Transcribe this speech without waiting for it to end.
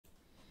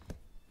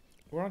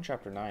we're on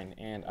chapter 9,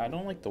 and I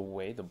don't like the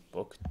way the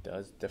book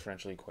does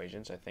differential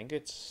equations. I think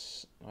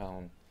it's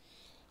a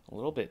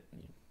little bit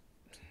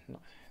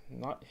not,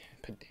 not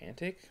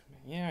pedantic.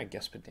 Yeah, I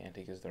guess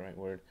pedantic is the right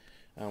word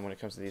when it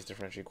comes to these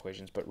differential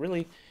equations. But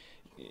really,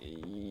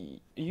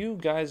 you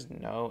guys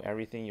know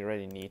everything you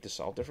already need to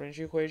solve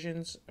differential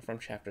equations from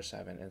chapter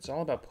 7. And it's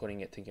all about putting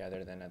it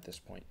together then at this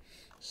point.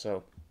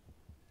 So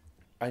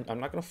I'm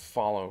not going to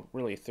follow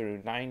really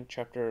through 9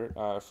 chapter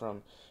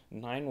from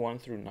 9:1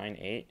 through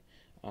 9:8.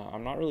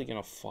 I'm not really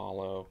going to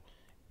follow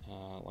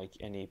like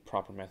any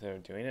proper method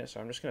of doing it. So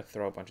I'm just going to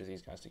throw a bunch of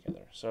these guys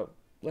together. So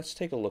let's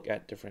take a look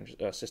at different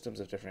systems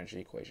of differential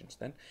equations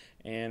then.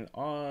 And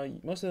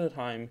most of the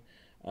time,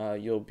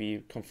 you'll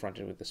be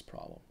confronted with this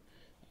problem.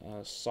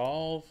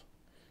 Solve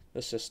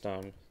the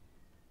system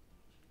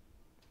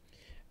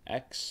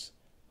x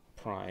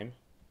prime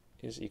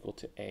is equal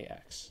to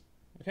ax.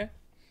 Okay?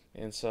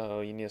 And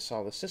so you need to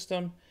solve the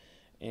system,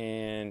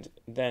 and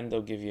then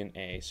they'll give you an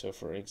a. So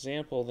for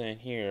example, then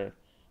here,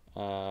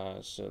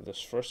 so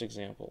this first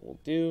example we'll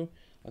do,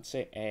 let's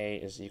say a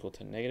is equal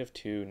to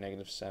 -2,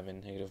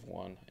 -7,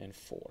 -1, and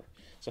 4.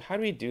 So how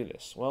do we do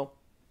this? Well,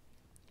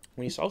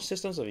 when you solve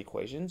systems of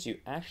equations, you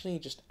actually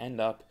just end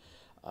up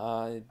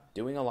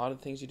doing a lot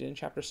of things you did in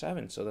chapter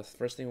 7. So the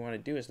first thing we want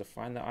to do is to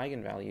find the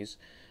eigenvalues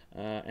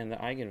and the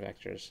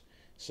eigenvectors.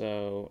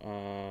 So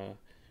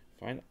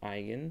find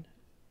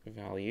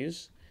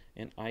eigenvalues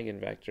and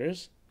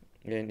eigenvectors.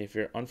 And if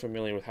you're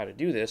unfamiliar with how to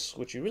do this,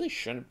 which you really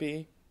shouldn't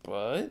be,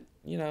 but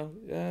you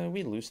know,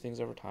 we lose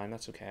things over time.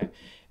 That's okay.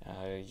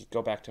 You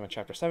go back to my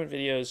chapter 7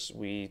 videos.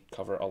 We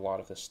cover a lot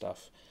of this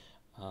stuff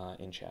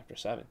in chapter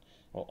 7.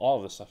 Well, all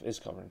of this stuff is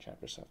covered in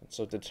chapter 7.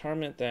 So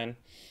determinant then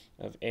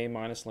of a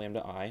minus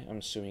lambda I, I'm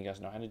assuming you guys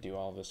know how to do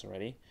all of this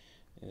already,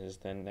 is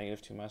then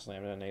 -2 minus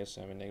lambda,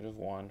 -7,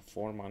 -1,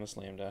 4 minus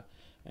lambda,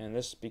 and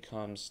this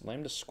becomes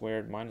lambda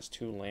squared minus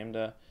 2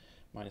 lambda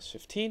minus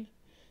 15.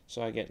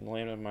 So I get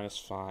lambda minus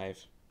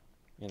 5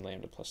 and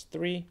lambda plus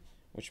 3,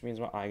 which means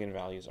my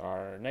eigenvalues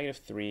are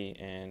 -3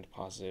 and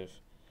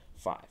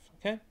 +5,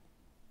 okay?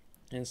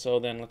 And so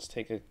then let's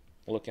take a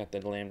look at the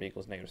lambda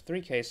equals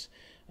 -3 case,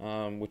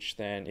 which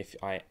then if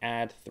I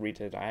add 3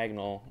 to the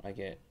diagonal, I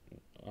get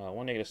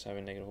 1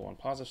 -7, -1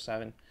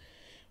 +7,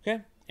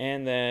 okay?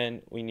 And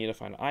then we need to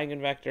find an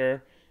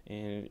eigenvector,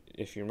 and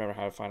if you remember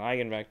how to find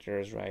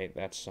eigenvectors, right,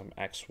 that's some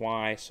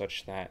xy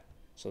such that,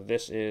 so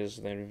this is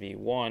then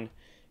v1,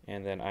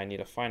 and then I need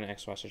to find an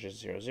xy such as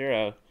 0,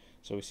 0,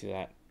 so we see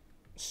that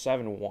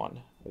 7,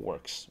 1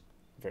 works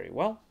very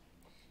well.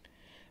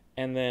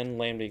 And then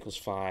lambda equals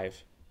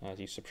 5.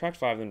 You subtract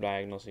 5 from the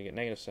diagonal, so you get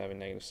 -7,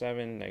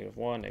 -7,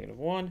 -1,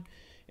 -1,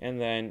 and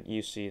then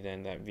you see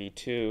then that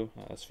v2,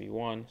 that's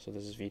v1, so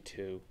this is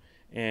v2,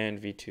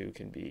 and v2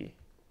 can be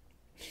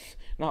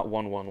not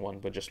 1, 1, 1,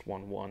 but just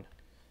 1, 1,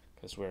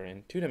 because we're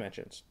in 2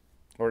 dimensions,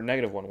 or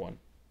 -1, 1.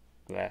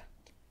 Bleh.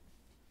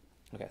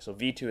 Okay, so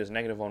v2 is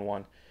 -1,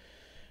 1.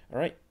 All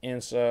right,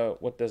 and so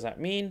what does that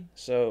mean?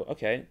 So,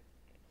 okay,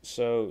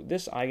 so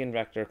this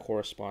eigenvector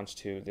corresponds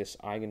to this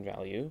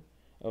eigenvalue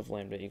of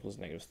lambda equals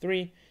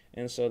 -3,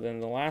 and so then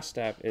the last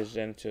step is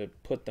then to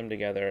put them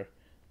together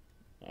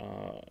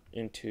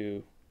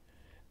into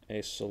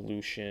a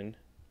solution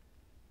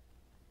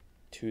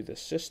to the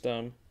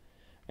system.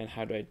 And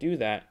how do I do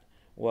that?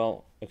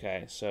 Well,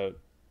 okay, so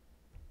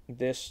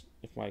this,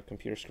 if my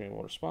computer screen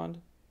will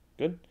respond,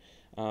 good.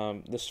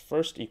 This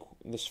first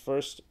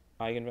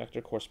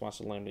eigenvector corresponds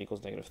to lambda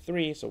equals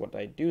 -3. So what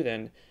I do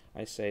then,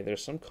 I say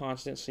there's some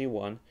constant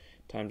c1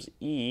 times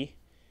e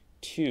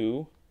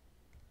to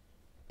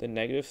the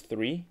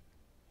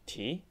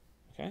 -3t,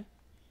 okay?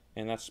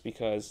 And that's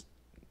because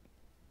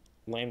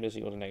lambda is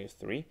equal to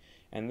 -3.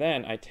 And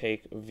then I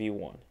take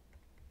v1,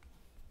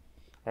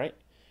 right?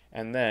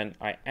 And then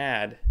I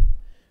add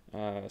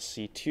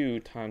c2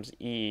 times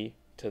e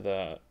to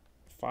the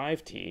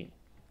 5t,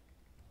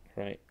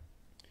 right?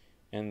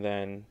 And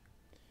then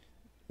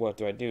what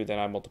do I do? Then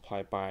I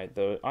multiply by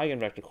the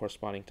eigenvector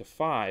corresponding to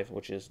 5,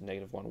 which is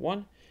 -1,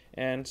 1.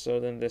 And so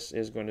then this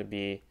is going to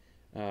be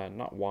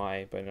not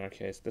y, but in our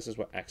case, this is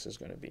what x is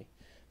going to be.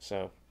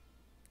 So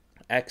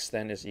x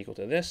then is equal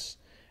to this,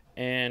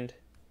 and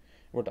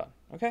we're done.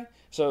 Okay,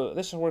 so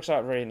this works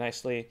out very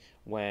nicely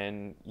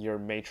when your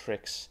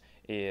matrix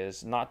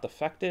is not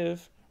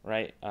defective,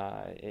 right?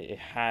 It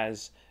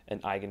has an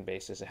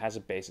eigenbasis. It has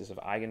a basis of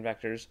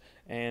eigenvectors,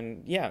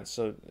 and yeah,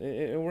 so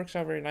it works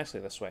out very nicely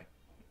this way.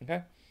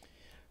 Okay.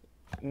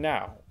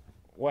 Now,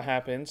 what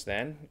happens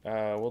then?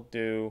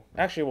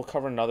 We'll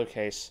cover another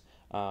case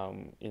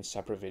in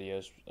separate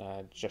videos,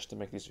 just to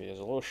make these videos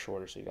a little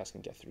shorter so you guys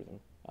can get through them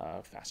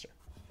faster.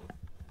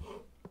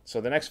 So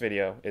the next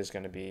video is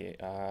going to be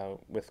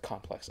with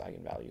complex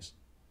eigenvalues.